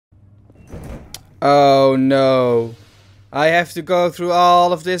Oh no. I have to go through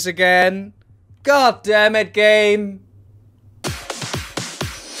all of this again? God damn it, game!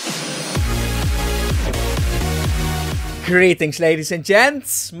 Greetings, ladies and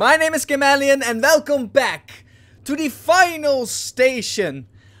gents. My name is Kamelion and welcome back to the final station.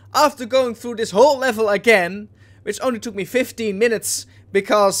 After going through this whole level again, which only took me 15 minutes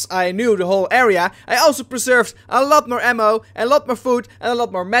because I knew the whole area, I also preserved a lot more ammo, a lot more food, and a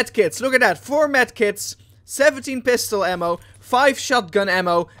lot more medkits. Look at that, 4 medkits, 17 pistol ammo, 5 shotgun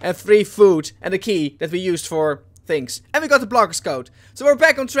ammo, and 3 food, and a key that we used for things. And we got the blogger's code. So we're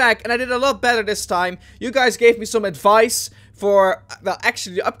back on track, and I did a lot better this time. You guys gave me some advice for, well,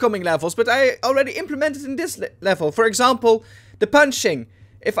 actually the upcoming levels, but I already implemented in this level. For example, the punching.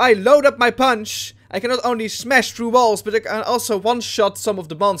 If I load up my punch, I can not only smash through walls, but I can also one-shot some of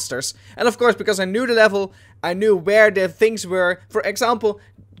the monsters. And of course, because I knew the level, I knew where the things were. For example,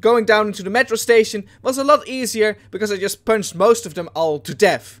 going down into the metro station was a lot easier because I just punched most of them all to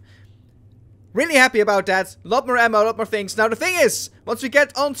death. Really happy about that. A lot more ammo, a lot more things. Now the thing is, once we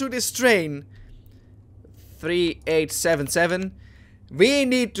get onto this train, 3877, we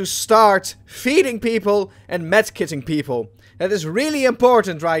need to start feeding people and medkitting people. That is really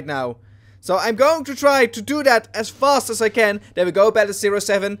important right now. So I'm going to try to do that as fast as I can. There we go, Battle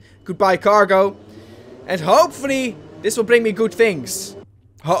 07. Goodbye, cargo. And hopefully, this will bring me good things.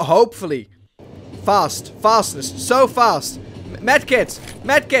 Hopefully. Fastness. So fast. Medkit.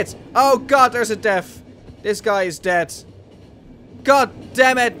 Medkit. Oh god, there's a death. This guy is dead. God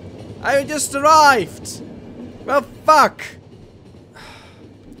damn it. I just arrived. Well, fuck.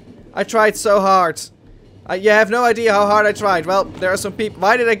 I tried so hard. You have no idea how hard I tried. Well, there are some people.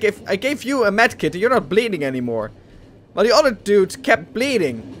 Why did I gave you a medkit and you're not bleeding anymore? Well, the other dude kept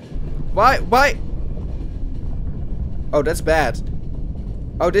bleeding. Why? Oh, that's bad.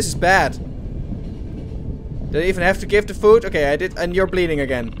 Oh, this is bad. Did I even have to give the food? Okay, I did, and you're bleeding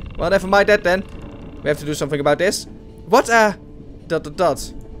again. Well, never mind that then. We have to do something about this. What a... ...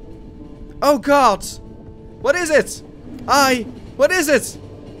 Oh god! What is it? What is it? ...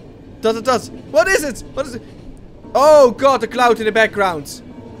 What is it? What is it? Oh god, the cloud in the background.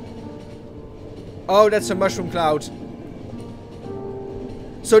 Oh, that's a mushroom cloud.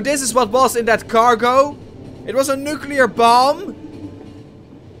 So this is what was in that cargo? It was a nuclear bomb?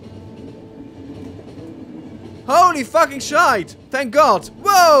 Holy fucking shite! Thank god.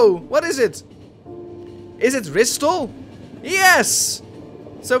 Whoa! What is it? Is it Ristol? Yes!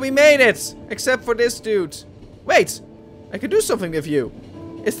 So we made it. Except for this dude. Wait! I can do something with you.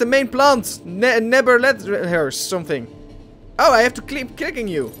 It's the main plant. Never let her something. Oh, I have to keep clicking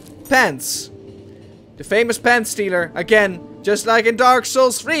you. Pants. The famous pants stealer. Again, just like in Dark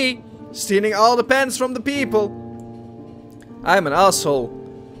Souls 3. Stealing all the pants from the people. I'm an asshole.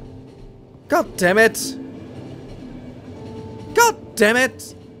 God damn it. God damn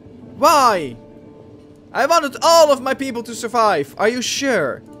it. Why? I wanted all of my people to survive. Are you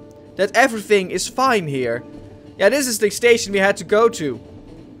sure that everything is fine here? Yeah, this is the station we had to go to.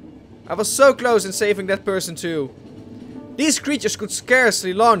 I was so close in saving that person too. These creatures could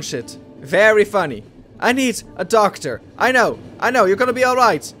scarcely launch it. Very funny. I need a doctor. I know, you're gonna be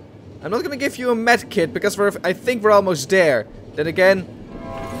alright. I'm not gonna give you a med kit because I think we're almost there. Then again...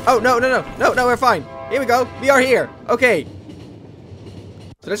 Oh, no, we're fine. Here we go, we are here. Okay.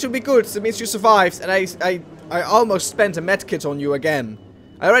 So that should be good, that means you survived. And I almost spent a med kit on you again.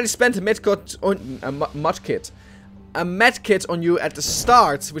 I already spent a med kit on... A medkit on you at the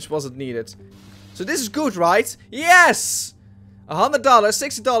start, which wasn't needed. So this is good, right? Yes! $100,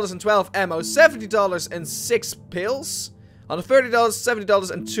 $60 and 12 ammo, $70 and 6 pills. $130,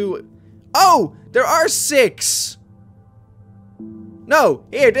 $70 and 2... Oh! There are 6! No!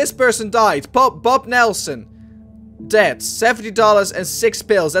 Here, this person died. Bob Nelson. Dead. $70 and 6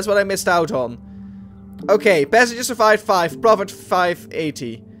 pills. That's what I missed out on. Okay, passenger survived 5. Profit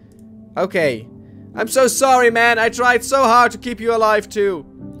 580. Okay. I'm so sorry, man. I tried so hard to keep you alive, too.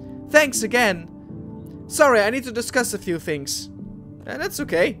 Thanks again. Sorry, I need to discuss a few things. And that's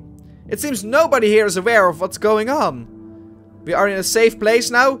okay. It seems nobody here is aware of what's going on. We are in a safe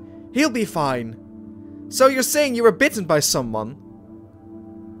place now. He'll be fine. So you're saying you were bitten by someone?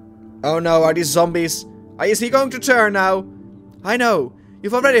 Oh no, are these zombies? Is he going to turn now? I know.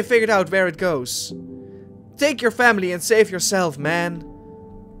 You've already figured out where it goes. Take your family and save yourself, man. ...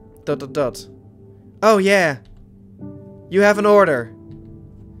 Oh yeah, you have an order.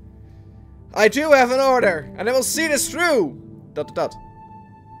 I do have an order, and I will see this through. ...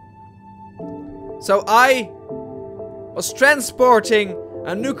 So I was transporting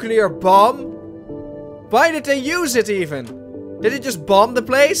a nuclear bomb? Why did they use it even? Did it just bomb the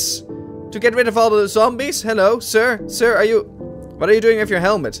place? To get rid of all the zombies? Hello, sir? Sir, are you... What are you doing with your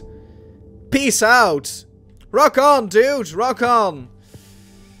helmet? Peace out! Rock on, dude! Rock on!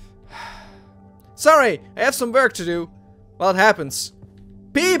 Sorry, I have some work to do. Well, it happens.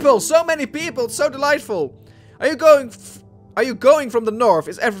 People! So many people! It's so delightful! Are you going from the north?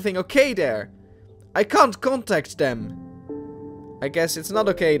 Is everything okay there? I can't contact them. I guess it's not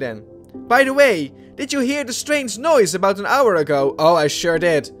okay then. By the way, did you hear the strange noise about an hour ago? Oh, I sure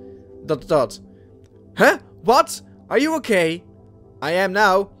did. ... Huh? What? Are you okay? I am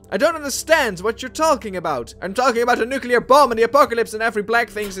now. I don't understand what you're talking about. I'm talking about a nuclear bomb and the apocalypse and every black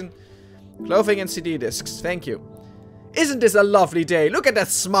things and clothing and CD discs. Thank you. Isn't this a lovely day? Look at that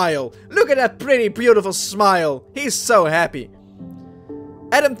smile. Look at that pretty, beautiful smile. He's so happy.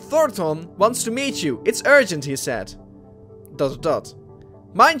 Adam Thornton wants to meet you. It's urgent, he said. ...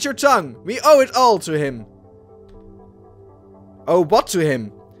 Mind your tongue. We owe it all to him. Oh, what to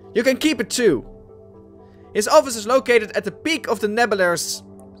him? You can keep it too. His office is located at the peak of the Nebelherz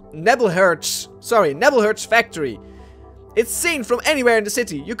factory. It's seen from anywhere in the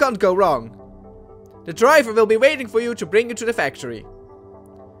city. You can't go wrong. The driver will be waiting for you to bring you to the factory.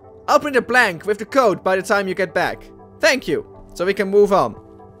 I'll print a blank with the code by the time you get back. Thank you. So we can move on.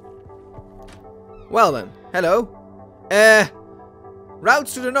 Well then. Hello.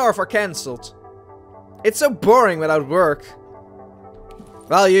 Routes to the north are cancelled. It's so boring without work.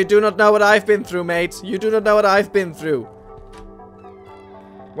 Well, you do not know what I've been through, mate. You do not know what I've been through.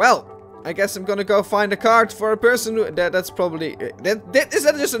 Well, I guess I'm gonna go find a card for a person who... That's probably... Is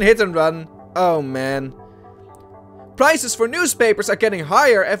that just a hit and run? Oh, man. Prices for newspapers are getting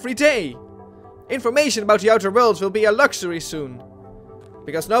higher every day. Information about the outer world will be a luxury soon.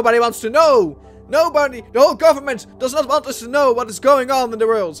 Because nobody wants to know. Nobody... The whole government does not want us to know what is going on in the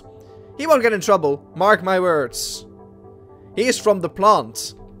world. He won't get in trouble. Mark my words. He is from the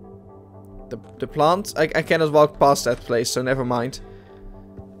plant. The plant? I cannot walk past that place, so never mind.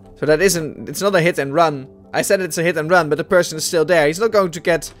 So that isn't... It's not a hit and run. I said it's a hit and run, but the person is still there. He's not going to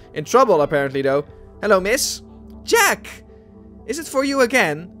get in trouble, apparently, though. Hello, miss? Jack! Is it for you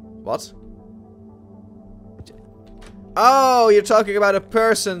again? What? Oh, you're talking about a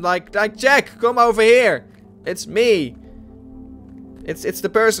person like Jack, come over here. It's me. It's the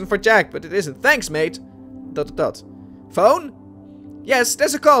person for Jack, but it isn't. Thanks, mate. ... Phone? Yes,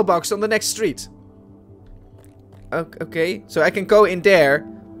 there's a call box on the next street. Okay, so I can go in there.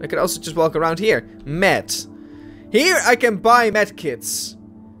 I can also just walk around here. Med. Here I can buy med kits.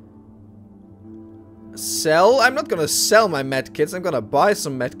 Sell? I'm not gonna sell my med kits. I'm gonna buy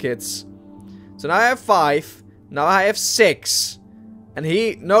some med kits. So now I have 5. Now I have 6. And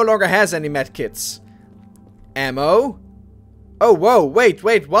he no longer has any med kits. Ammo. Oh, whoa, wait,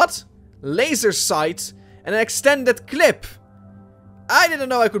 what? Laser sight and an extended clip. I didn't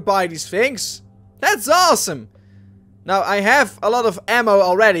know I could buy these things. That's awesome. Now, I have a lot of ammo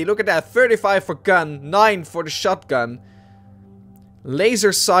already. Look at that. 35 for gun, 9 for the shotgun.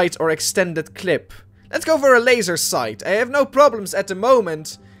 Laser sight or extended clip. Let's go for a laser sight. I have no problems at the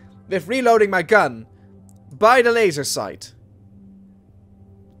moment with reloading my gun. Buy the laser sight.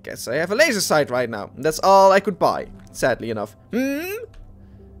 Guess I have a laser sight right now. That's all I could buy, sadly enough.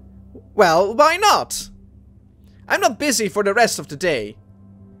 Well, why not? I'm not busy for the rest of the day.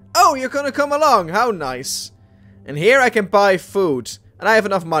 Oh, you're gonna come along. How nice. And here I can buy food. And I have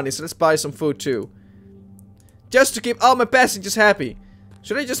enough money, so let's buy some food too. Just to keep all my passengers happy.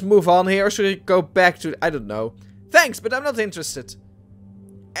 Should I just move on here or should I go back to... I don't know. Thanks, but I'm not interested.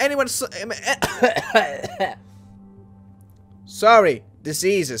 Anyone... Sorry.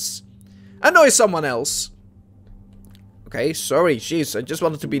 Diseases. Annoy someone else. Okay, sorry. Jeez, I just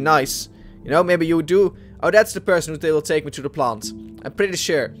wanted to be nice. You know, maybe you do... Oh, that's the person who they will take me to the plant. I'm pretty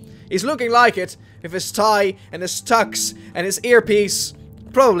sure. He's looking like it. With his tie and his tux and his earpiece.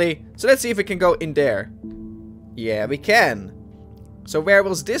 Probably. So let's see if we can go in there. Yeah, we can. So where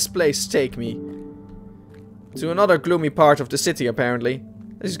will this place take me? To another gloomy part of the city, apparently.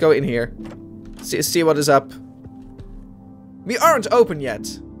 Let's just go in here. See what is up. We aren't open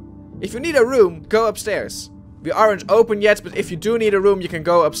yet. If you need a room, go upstairs. We aren't open yet, but if you do need a room, you can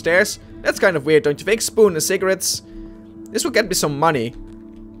go upstairs. That's kind of weird, don't you think? Spoon and cigarettes. This will get me some money.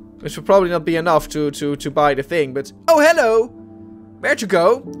 Which will probably not be enough to buy the thing, but... Oh, hello! Where'd you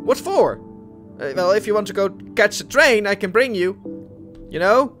go? What for? Well, if you want to go catch the train, I can bring you. You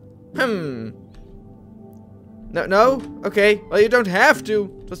know? No? Okay. Well, you don't have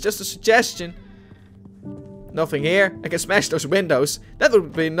to. It was just a suggestion. Nothing here. I can smash those windows. That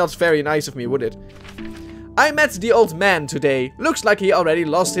would be not very nice of me, would it? I met the old man today. Looks like he already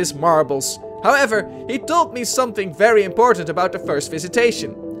lost his marbles. However, he told me something very important about the first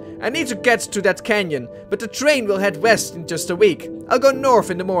visitation. I need to get to that canyon, but the train will head west in just a week. I'll go north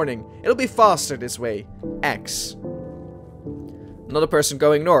in the morning. It'll be faster this way. X. Another person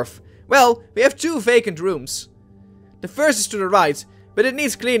going north. Well, we have 2 vacant rooms. The first is to the right, but it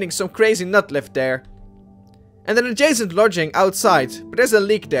needs cleaning, some crazy nut lived there. And an adjacent lodging outside, but there's a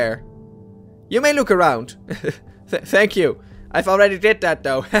leak there. You may look around. Thank you. I've already did that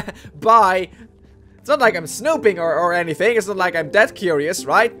though. Bye. It's not like I'm snooping or anything. It's not like I'm that curious,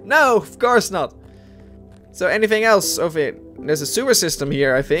 right? No, of course not. So anything else over here? There's a sewer system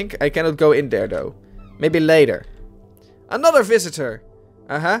here, I think. I cannot go in there though. Maybe later. Another visitor.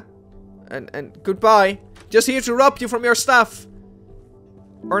 Uh-huh. And goodbye. Just here to rob you from your stuff.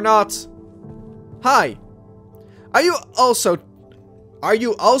 Or not. Hi. Are you also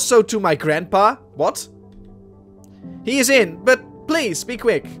to my grandpa? What? He is in, but please be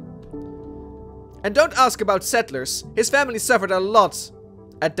quick. And don't ask about settlers. His family suffered a lot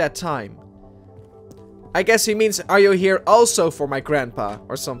at that time. I guess he means, are you here also for my grandpa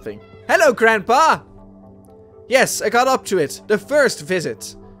or something? Hello, grandpa! Yes, I got up to it. The first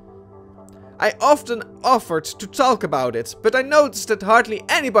visit. I often offered to talk about it, but I noticed that hardly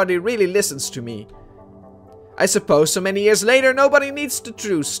anybody really listens to me. I suppose so many years later nobody needs the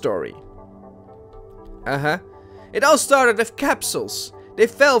true story. Uh-huh. It all started with capsules. They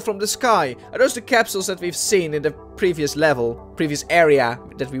fell from the sky. Are those the capsules that we've seen in the previous level, previous area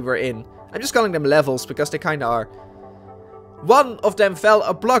that we were in? I'm just calling them levels because they kinda are. One of them fell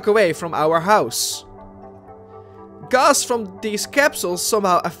a block away from our house. Gas from these capsules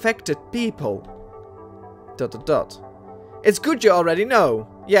somehow affected people. ... It's good you already know.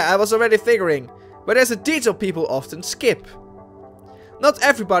 Yeah, I was already figuring. But there's a detail people often skip. Not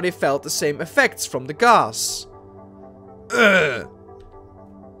everybody felt the same effects from the gas.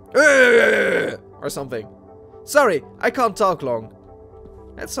 Or something. Sorry, I can't talk long.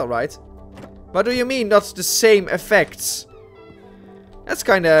 That's alright. What do you mean, not the same effects? That's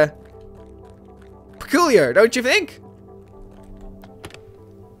kinda peculiar, don't you think?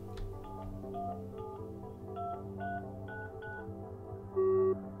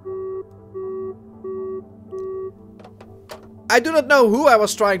 I do not know who I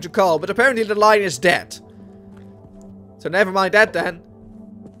was trying to call, but apparently the line is dead. So never mind that then.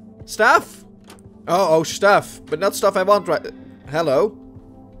 Stuff? Oh, stuff. But not stuff I want right... Hello?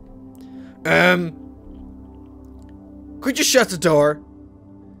 Could you shut the door?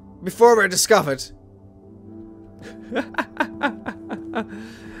 Before we're discovered.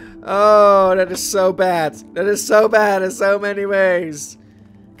 Oh, that is so bad. That is so bad in so many ways.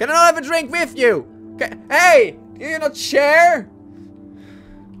 Can I not have a drink with you? Hey! Do you not share?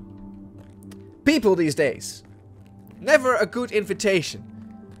 People these days. Never a good invitation.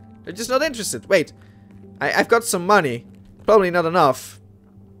 They're just not interested. Wait. I've got some money. Probably not enough.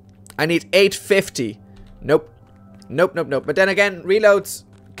 I need 850. Nope. Nope. But then again, reload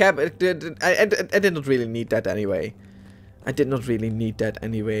cab. I did not really need that anyway.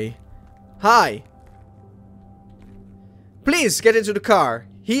 Hi. Please get into the car.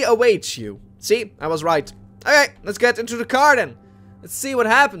 He awaits you. See, I was right. Okay, let's get into the car then. Let's see what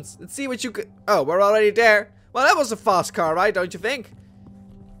happens. Let's see what you could... Oh, we're already there. Well, that was a fast car ride, don't you think?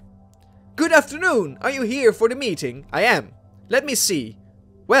 Good afternoon. Are you here for the meeting? I am. Let me see.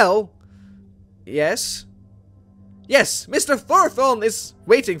 Well... Yes? Yes, Mr. Thornton is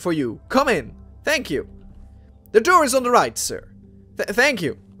waiting for you. Come in. Thank you. The door is on the right, sir. Thank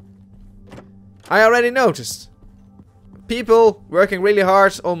you. I already noticed. People working really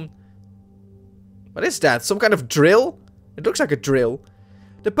hard on... What is that? Some kind of drill? It looks like a drill.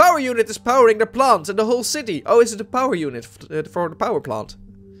 The power unit is powering the plant and the whole city. Oh, is it the power unit for the power plant?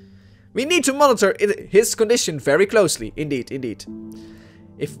 We need to monitor his condition very closely. Indeed.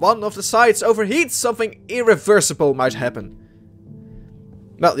 If one of the sides overheats, something irreversible might happen.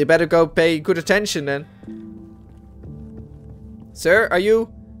 Well, you better go pay good attention then. Sir, are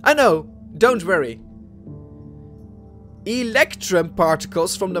you... I know. Don't worry. Electrum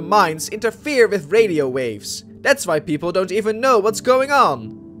particles from the mines interfere with radio waves. That's why people don't even know what's going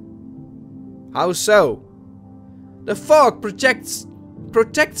on. How so? The fog protects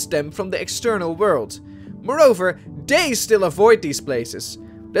them from the external world. Moreover, they still avoid these places.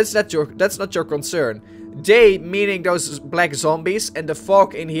 That's not your concern. They meaning those black zombies, and the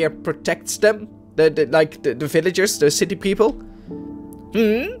fog in here protects them. The villagers, the city people.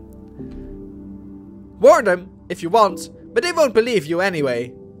 Warn them if you want, but they won't believe you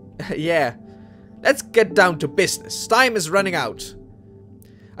anyway. Yeah. Let's get down to business. Time is running out.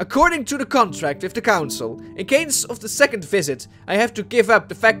 According to the contract with the council, in case of the second visit, I have to give up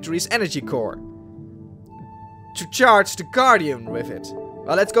the factory's energy core to charge the Guardian with it.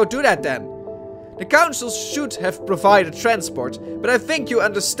 Well, let's go do that then. The council should have provided transport, but I think you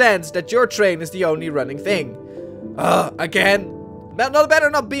understand that your train is the only running thing. Again? Better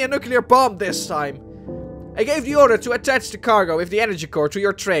not be a nuclear bomb this time. I gave the order to attach the cargo with the energy core to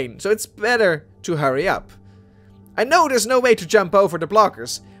your train, so it's better to hurry up. I know there's no way to jump over the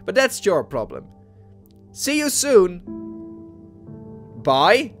blockers, but that's your problem. See you soon.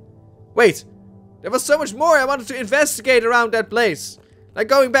 Bye? Wait, there was so much more I wanted to investigate around that place. Like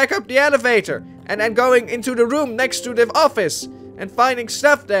going back up the elevator, and then going into the room next to the office, and finding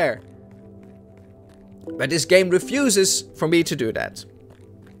stuff there. But this game refuses for me to do that.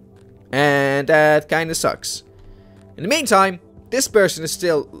 And that kinda sucks. In the meantime, this person is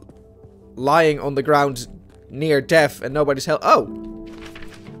still lying on the ground near death and nobody's help. Oh!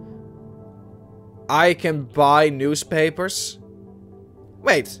 I can buy newspapers?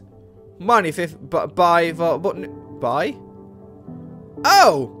 Wait. Money, buy?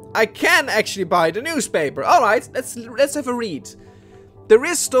 Oh! I can actually buy the newspaper. Alright, let's have a read. The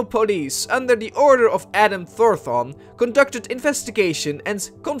Bristol police, under the order of Adam Thornton, conducted investigation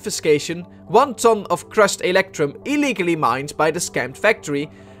and confiscation 1 ton of crushed electrum illegally mined by the scammed factory,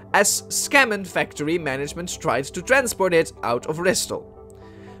 as Scammon Factory management tried to transport it out of Bristol.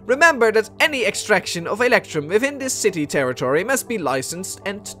 Remember that any extraction of electrum within this city territory must be licensed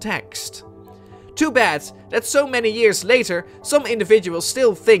and taxed. Too bad that so many years later, some individuals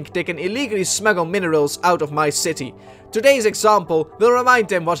still think they can illegally smuggle minerals out of my city. Today's example will remind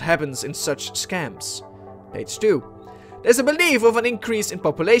them what happens in such scams. Page 2. There's a belief of an increase in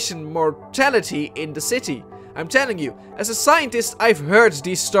population mortality in the city. I'm telling you, as a scientist, I've heard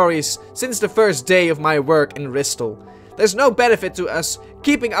these stories since the first day of my work in Bristol. There's no benefit to us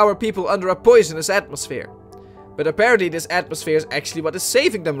keeping our people under a poisonous atmosphere. But apparently this atmosphere is actually what is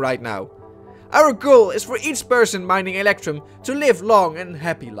saving them right now. Our goal is for each person mining electrum to live long and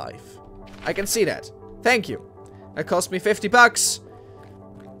happy life. I can see that. Thank you. That cost me 50 bucks.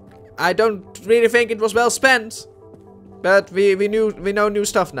 I don't really think it was well spent. But we know new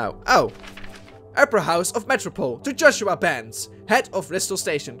stuff now. Oh. Upper House of Metropole to Joshua Bands, head of Bristol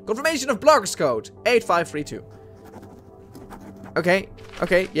Station. Confirmation of Bloggers Code 8532. Okay,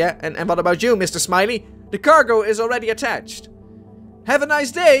 yeah. And what about you, Mr. Smiley? The cargo is already attached. Have a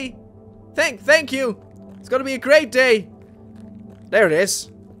nice day. Thank you. It's gonna be a great day. There it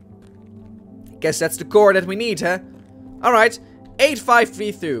is. Guess that's the core that we need, huh? Alright.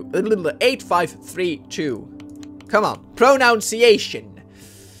 8532. Come on. Pronunciation.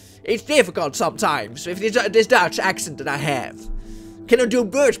 It's difficult sometimes with this Dutch accent that I have. Cannot do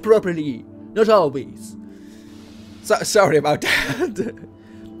words properly. Not always. Sorry about that.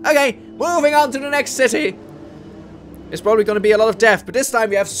 Okay, moving on to the next city. There's probably gonna be a lot of death, but this time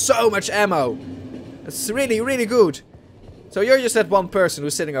we have so much ammo. It's really, really good. So you're just that one person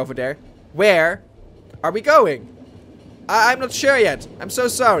who's sitting over there. Where are we going? I'm not sure yet. I'm so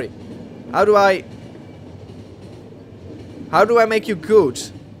sorry. How do I make you good?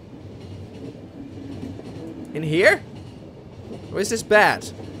 In here? Or is this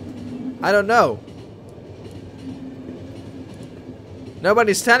bad? I don't know.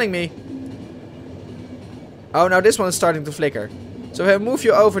 Nobody's telling me. Oh, now this one is starting to flicker. So if I move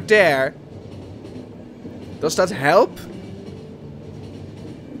you over there, does that help?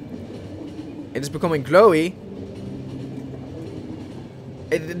 It is becoming glowy.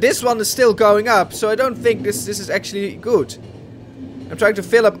 This one is still going up, so I don't think this is actually good. I'm trying to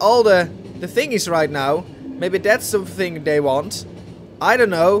fill up all the thingies right now. Maybe that's something they want. I don't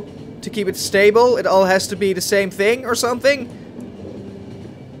know. To keep it stable, it all has to be the same thing or something.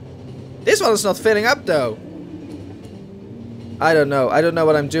 This one is not filling up though. I don't know. I don't know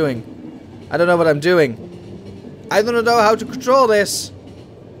what I'm doing. I don't know what I'm doing. I don't know how to control this.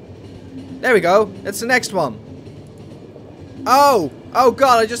 There we go. That's the next one. Oh! Oh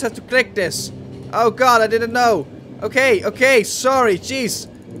god, I just have to click this. Oh god, I didn't know. Okay, sorry, jeez.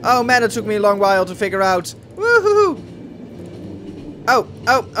 Oh man, it took me a long while to figure out. Woohoo! Oh,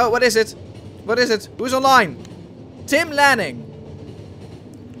 what is it? What is it? Who's online? Tim Lanning.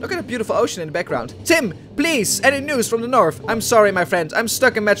 Look at the beautiful ocean in the background. Tim, please, any news from the north? I'm sorry, my friend. I'm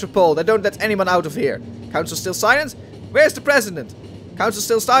stuck in Metropole. They don't let anyone out of here. Council still silent? Where's the president? Council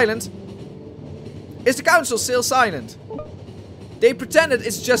still silent? Is the council still silent? They pretended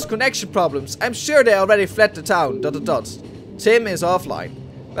it's just connection problems. I'm sure they already fled the town. ... Tim is offline.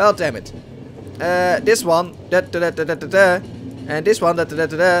 Well, damn it. This one. And this one.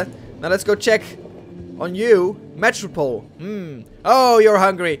 Now let's go check on you. Metropole. Oh, you're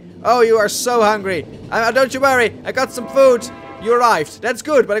hungry. Oh, you are so hungry. Don't you worry. I got some food. You arrived. That's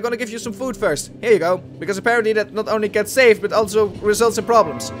good, but I'm gonna give you some food first. Here you go. Because apparently that not only gets saved, but also results in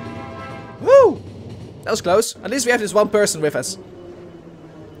problems. Woo! That was close. At least we have this one person with us.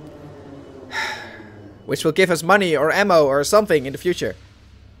 Which will give us money or ammo or something in the future.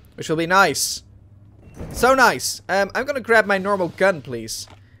 Which will be nice. So nice. I'm gonna grab my normal gun, please.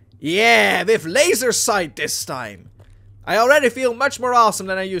 Yeah, with laser sight this time. I already feel much more awesome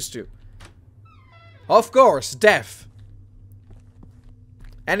than I used to. Of course, death.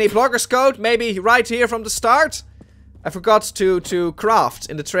 Any blogger's code? Maybe right here from the start? I forgot to craft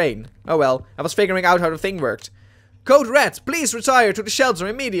in the train. Oh well, I was figuring out how the thing worked. Code red, please retire to the shelter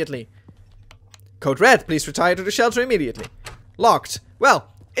immediately. Code red, please retire to the shelter immediately. Locked.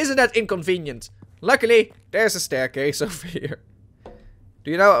 Well, isn't that inconvenient? Luckily, there's a staircase over here.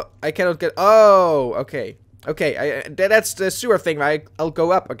 Do you know I cannot get... Oh, okay. Okay, that's the sewer thing, right? I'll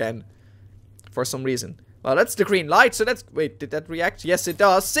go up again. For some reason. Well, that's the green light, so that's... Wait, did that react? Yes, it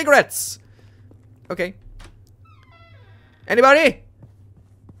does. Cigarettes! Okay. Anybody?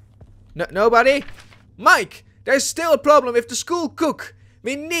 No, nobody? Mike, there's still a problem with the school cook.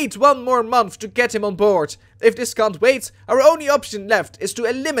 We need 1 more month to get him on board. If this can't wait, our only option left is to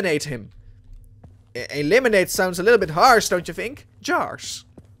eliminate him. Eliminate sounds a little bit harsh, don't you think? Jars.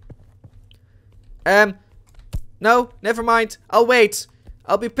 No, never mind. I'll wait.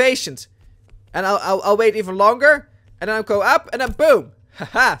 I'll be patient. And I'll wait even longer. And then I'll go up and then boom.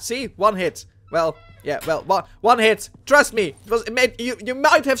 Haha, see? 1 hit. Well, yeah, well, one hit. Trust me. You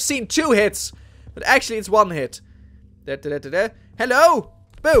might have seen 2 hits. But actually it's 1 hit. Hello!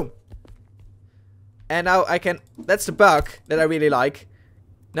 Boom! And now I can... That's the bug that I really like.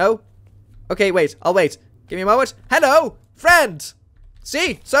 No? Okay, wait. I'll wait. Give me a moment. Hello! Friend!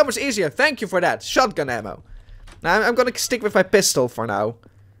 See? So much easier. Thank you for that. Shotgun ammo. Now I'm gonna stick with my pistol for now.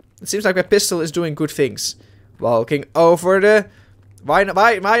 It seems like my pistol is doing good things. Walking over the... Why not?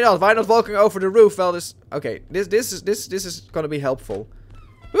 Why not? Why not walking over the roof? Well, this... Okay. This is gonna be helpful.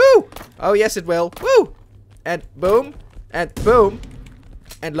 Woo! Oh, yes, it will. Woo! And boom. And boom.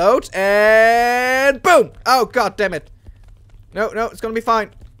 And load. And boom! Oh, god damn it. No, it's gonna be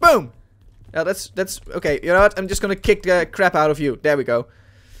fine. Boom! Yeah, that's... Okay, you know what? I'm just gonna kick the crap out of you. There we go.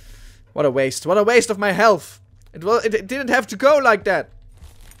 What a waste. What a waste of my health. It didn't have to go like that.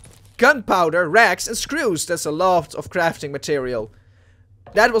 Gunpowder, rags, and screws. That's a lot of crafting material.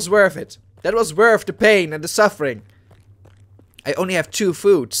 That was worth it. That was worth the pain and the suffering. I only have 2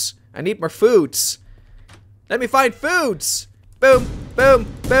 foods. I need more foods. Let me find foods. Boom, boom,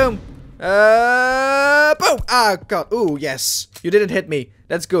 boom. Boom. Ah, god. Ooh, yes. You didn't hit me.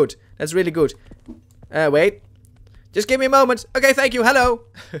 That's good. That's really good. Wait. Just give me a moment. Okay, thank you. Hello.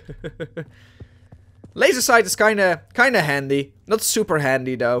 Laser sight is kinda handy. Not super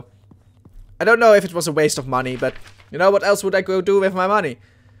handy, though. I don't know if it was a waste of money, but... You know, what else would I go do with my money?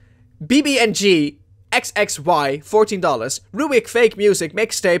 BBNG XXY, $14. Rubik Fake Music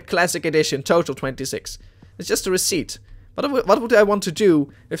Mixtape Classic Edition, total 26. It's just a receipt. What would I want to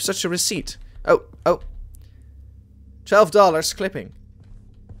do with such a receipt? Oh. $12 clipping.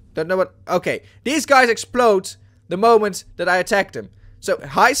 Don't know what... Okay. These guys explode the moment that I attack them. So,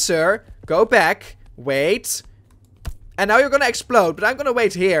 hi sir. Go back. Wait. And now you're gonna explode, but I'm gonna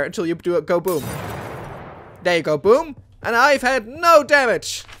wait here until you go boom. There you go, boom. And I've had no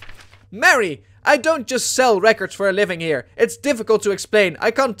damage. Mary, I don't just sell records for a living here. It's difficult to explain.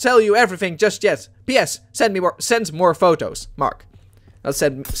 I can't tell you everything just yet. P.S. Send more photos. Mark. I'll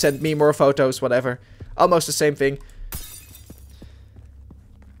send me more photos, whatever. Almost the same thing.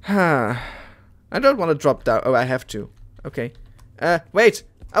 I don't want to drop down. Oh, I have to. Okay. Wait.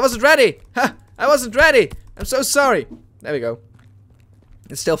 I wasn't ready. Ha! I wasn't ready. I'm so sorry. There we go.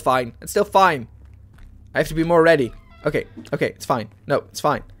 It's still fine. It's still fine. I have to be more ready. Okay. Okay. It's fine. No, it's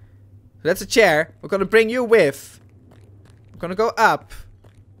fine. That's a chair. We're gonna bring you with. We're gonna go up.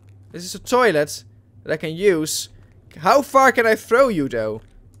 This is a toilet that I can use. How far can I throw you, though?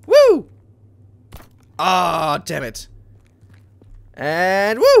 Woo! Ah, damn it.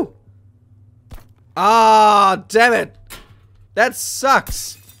 And woo! Ah, damn it. That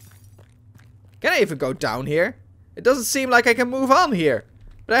sucks. Can I even go down here? It doesn't seem like I can move on here.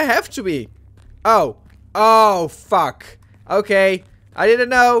 But I have to be. Oh. Oh, fuck. Okay. I didn't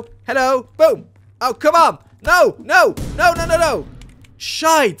know. Hello. Boom. Oh, come on. No. No. No, no, no, no.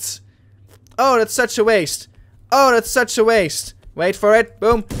 Shite. Oh, that's such a waste. Oh, that's such a waste. Wait for it.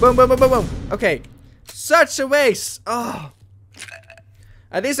 Boom. Boom, boom, boom, boom, boom. Okay. Such a waste. Oh.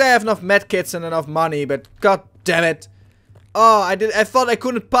 At least I have enough medkits and enough money, but god damn it. Oh, I thought I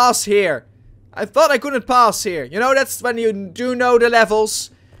couldn't pass here. I thought I couldn't pass here. You know, that's when you do know the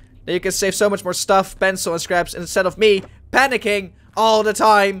levels. Then you can save so much more stuff, pencil and scraps, instead of me panicking all the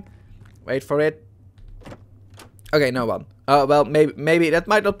time. Wait for it. Okay, no one. Well, maybe that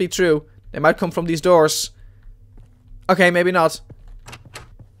might not be true. They might come from these doors. Okay, maybe not.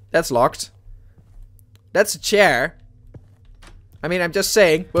 That's locked. That's a chair. I mean, I'm just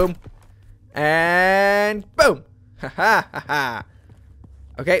saying. Boom. And boom. Ha ha ha ha.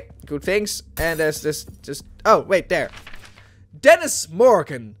 Okay, good things. And there's this just... Oh, wait, there. Dennis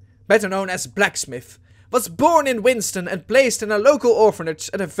Morgan, better known as Blacksmith, was born in Winston and placed in a local orphanage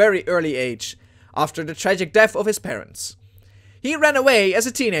at a very early age, after the tragic death of his parents. He ran away as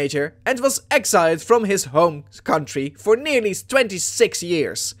a teenager and was exiled from his home country for nearly 26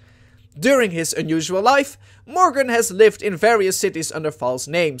 years. During his unusual life, Morgan has lived in various cities under false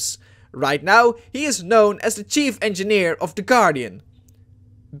names. Right now, he is known as the chief engineer of The Guardian.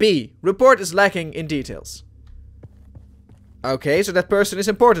 B. Report is lacking in details. Okay, so that person is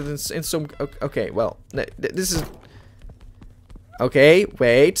important in some... Okay, well, this is... Okay,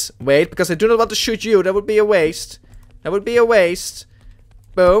 wait, because I do not want to shoot you. That would be a waste. That would be a waste.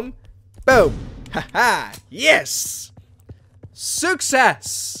 Boom. Boom. Haha, yes!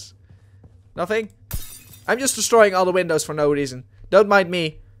 Success! Nothing? I'm just destroying all the windows for no reason. Don't mind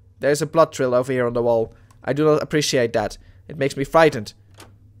me. There's a blood trail over here on the wall. I do not appreciate that. It makes me frightened.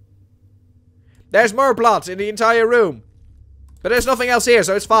 There's more blood in the entire room. But there's nothing else here,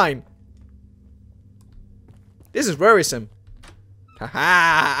 so it's fine. This is worrisome.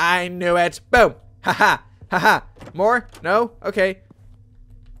 Haha, I knew it. Boom. Haha, haha. More? No? Okay.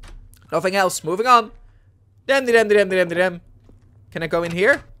 Nothing else. Moving on. Dem. Can I go in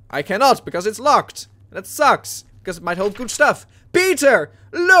here? I cannot, because it's locked. That sucks, because it might hold good stuff. Peter!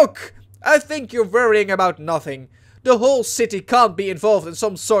 Look! I think you're worrying about nothing. The whole city can't be involved in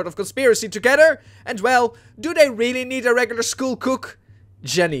some sort of conspiracy together. And well, do they really need a regular school cook?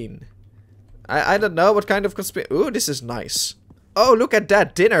 Janine. I don't know what kind of conspiracy. Ooh, this is nice. Oh, look at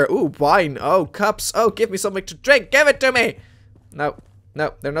that dinner. Ooh, wine. Oh, cups. Oh, give me something to drink. Give it to me. No,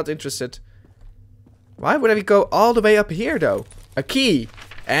 they're not interested. Why would I go all the way up here, though? A key.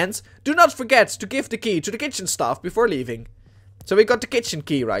 And do not forget to give the key to the kitchen staff before leaving. So we got the kitchen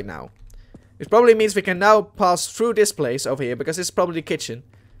key right now. Which probably means we can now pass through this place over here, because it's probably the kitchen.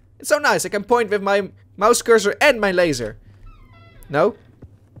 It's so nice, I can point with my mouse cursor and my laser. No?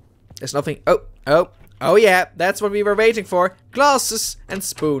 There's nothing. Oh yeah, that's what we were waiting for. Glasses and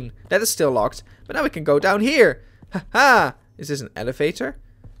spoon. That is still locked. But now we can go down here. Haha! Is this an elevator?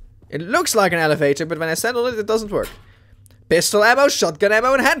 It looks like an elevator, but when I stand on it, it doesn't work. Pistol ammo, shotgun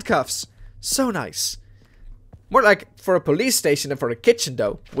ammo, and handcuffs. So nice. More like for a police station than for a kitchen,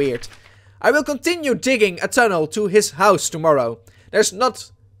 though. Weird. I will continue digging a tunnel to his house tomorrow. There's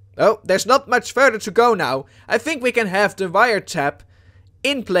not much further to go now. I think we can have the wiretap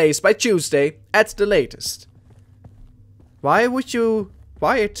in place by Tuesday at the latest. Why would you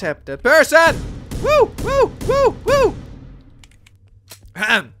wiretap that person? Woo! Woo! Woo! Woo!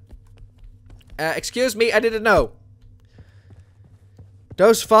 Ahem. Excuse me, I didn't know.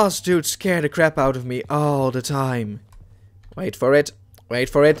 Those fast dudes scare the crap out of me all the time. Wait for it. Wait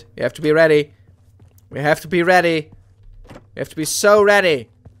for it. You have to be ready. We have to be ready. We have to be so ready.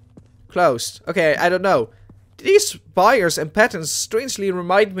 Closed. Okay, I don't know. These wires and patterns strangely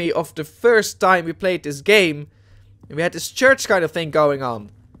remind me of the first time we played this game. And we had this church kind of thing going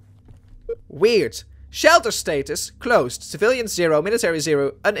on. Weird. Shelter status. Closed. Civilians 0. Military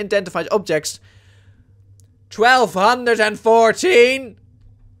 0. Unidentified objects. 1214.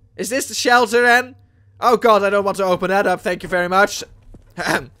 Is this the shelter then? Oh god, I don't want to open that up. Thank you very much.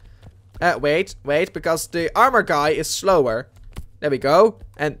 Wait, because the armor guy is slower. There we go.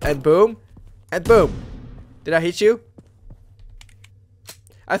 And boom. And boom. Did I hit you?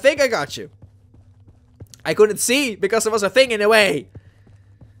 I think I got you. I couldn't see because there was a thing in the way.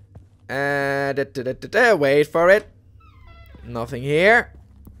 Wait for it. Nothing here.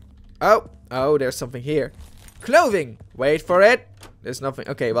 Oh, there's something here. Clothing. Wait for it. There's nothing.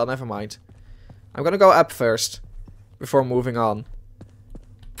 Okay, well, never mind. I'm gonna go up first before moving on.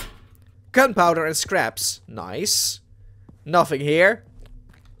 Gunpowder and scraps. Nice. Nothing here.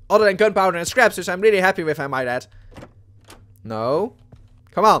 Other than gunpowder and scraps, which I'm really happy with, I might add. No.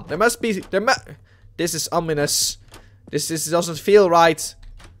 Come on. There must be... This is ominous. This doesn't feel right.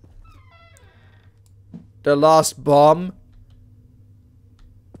 The last bomb.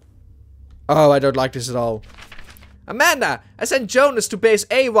 Oh, I don't like this at all. Amanda, I sent Jonas to base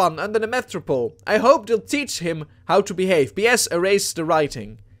A1 under the Metropole. I hope they'll teach him how to behave. PS, erase the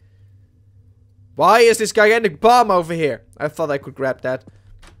writing. Why is this gigantic bomb over here? I thought I could grab that.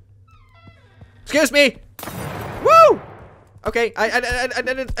 Excuse me! Woo! Okay, I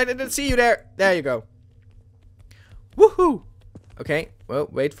didn't see you there. There you go. Woohoo! Okay, well,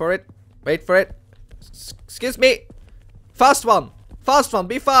 wait for it. Wait for it. Excuse me. Fast one. Fast one.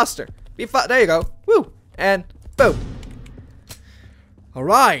 Be faster. There you go. Woo! And boom.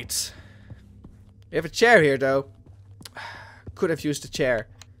 Alright. We have a chair here, though. Could have used a chair.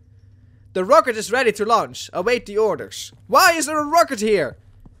 The rocket is ready to launch. Await the orders. Why is there a rocket here?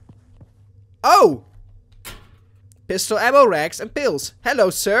 Oh! Pistol ammo, racks, and pills. Hello,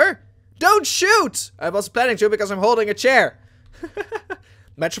 sir. Don't shoot! I was planning to because I'm holding a chair.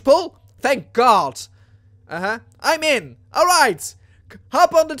 Metropole? Thank God. I'm in. Alright.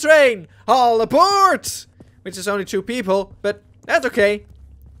 Hop on the train. All aboard! Which is only 2 people, but that's okay.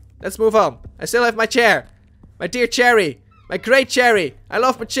 Let's move on. I still have my chair. My dear Cherry. My great Cherry. I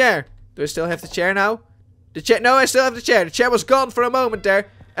love my chair. Do I still have the chair now? The chair? No, I still have the chair. The chair was gone for a moment there.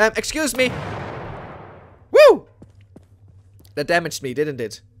 Excuse me. Woo! That damaged me, didn't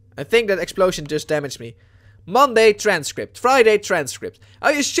it? I think that explosion just damaged me. Monday transcript. Friday transcript.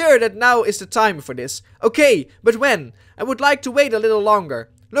 Are you sure that now is the time for this? Okay, but when? I would like to wait a little longer.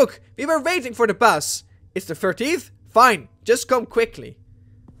 Look, we were waiting for the bus. It's the 13th? Fine, just come quickly.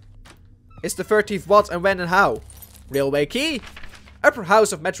 It's the 13th what and when and how? Railway key? Upper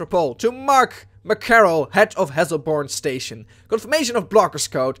house of Metropole to Mark McCarroll, head of Hazelbourne Station. Confirmation of blockers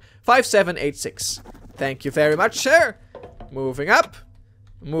code 5786. Thank you very much, sir. Moving up.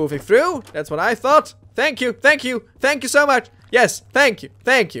 Moving through. That's what I thought. Thank you. Thank you. Thank you so much. Yes. Thank you.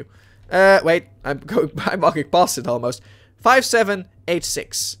 Thank you. Wait. I'm walking past it almost.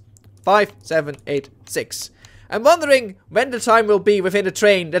 5786. 5786. I'm wondering when the time will be within the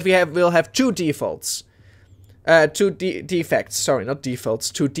train that we'll have 2 defaults. 2 defects. Sorry, not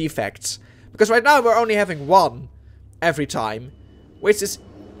defaults. 2 defects. Because right now we're only having 1 every time. Which is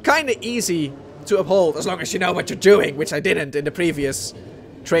kind of easy to uphold as long as you know what you're doing. Which I didn't in the previous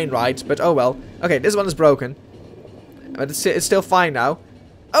train ride. But oh well. Okay, this one is broken. But it's still fine now.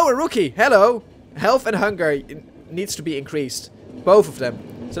 Oh, a rookie. Hello. Health and hunger needs to be increased. Both of them.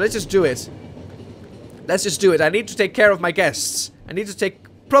 So let's just do it. Let's just do it. I need to take care of my guests. I need to take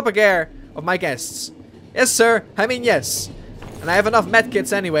proper care of my guests. Yes, sir. I mean, yes. And I have enough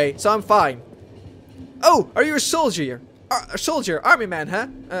medkits anyway, so I'm fine. Oh, are you a soldier? A soldier? Army man, huh?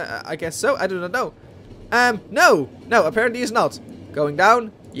 I guess so. I do not know. No. No, apparently he's not. Going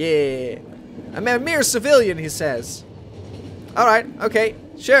down? Yeah. I'm a mere civilian, he says. Alright, okay.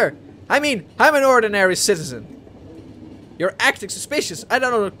 Sure. I mean, I'm an ordinary citizen. You're acting suspicious. I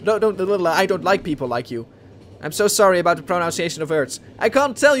don't like people like you. I'm so sorry about the pronunciation of words. I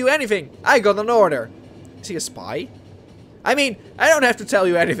can't tell you anything. I got an order. Is he a spy? I mean, I don't have to tell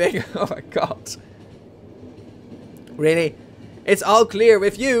you anything. Oh my god. Really? It's all clear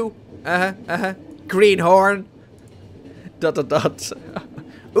with you. Greenhorn. ...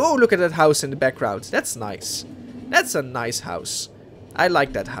 Oh, look at that house in the background. That's nice. That's a nice house. I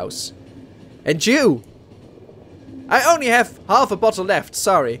like that house. And you? I only have half a bottle left,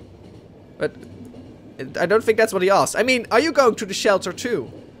 sorry. But I don't think that's what he asked. I mean, are you going to the shelter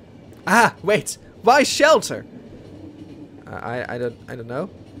too? Ah, wait. Why shelter? I don't know.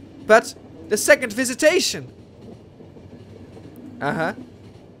 But the second visitation. Are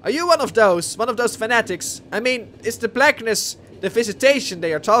you one of those fanatics? I mean, is the blackness the visitation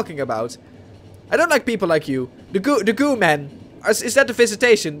they are talking about? I don't like people like you. The goo men. Is that the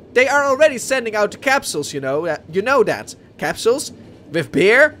visitation? They are already sending out the capsules, you know. You know that. Capsules? With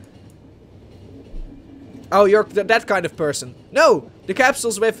beer? Oh, you're that kind of person. No, the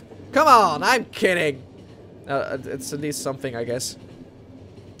capsules with... Come on, I'm kidding. It's at least something, I guess.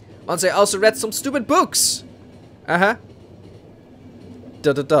 Once I also read some stupid books.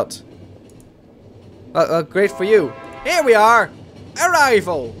 Great for you. Here we are.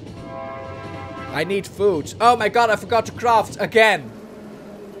 Arrival. I need food. Oh my god, I forgot to craft again.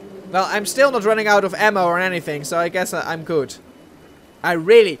 Well, I'm still not running out of ammo or anything, so I guess I'm good.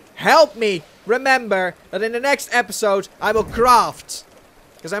 Help me remember that in the next episode I will craft.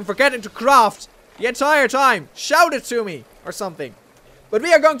 Because I'm forgetting to craft the entire time. Shout it to me or something. But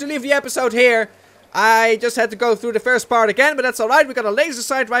we are going to leave the episode here. I just had to go through the first part again, but that's alright. We got a laser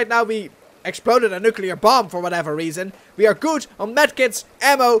sight right now. We exploded a nuclear bomb for whatever reason. We are good on medkits,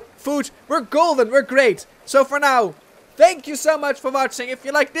 ammo, food. We're golden. We're great. So for now, thank you so much for watching. If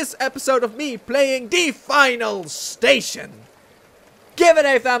you like this episode of me playing the final station, give it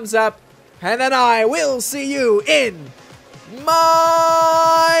a thumbs up. And then I will see you in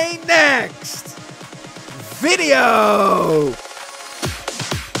my next video.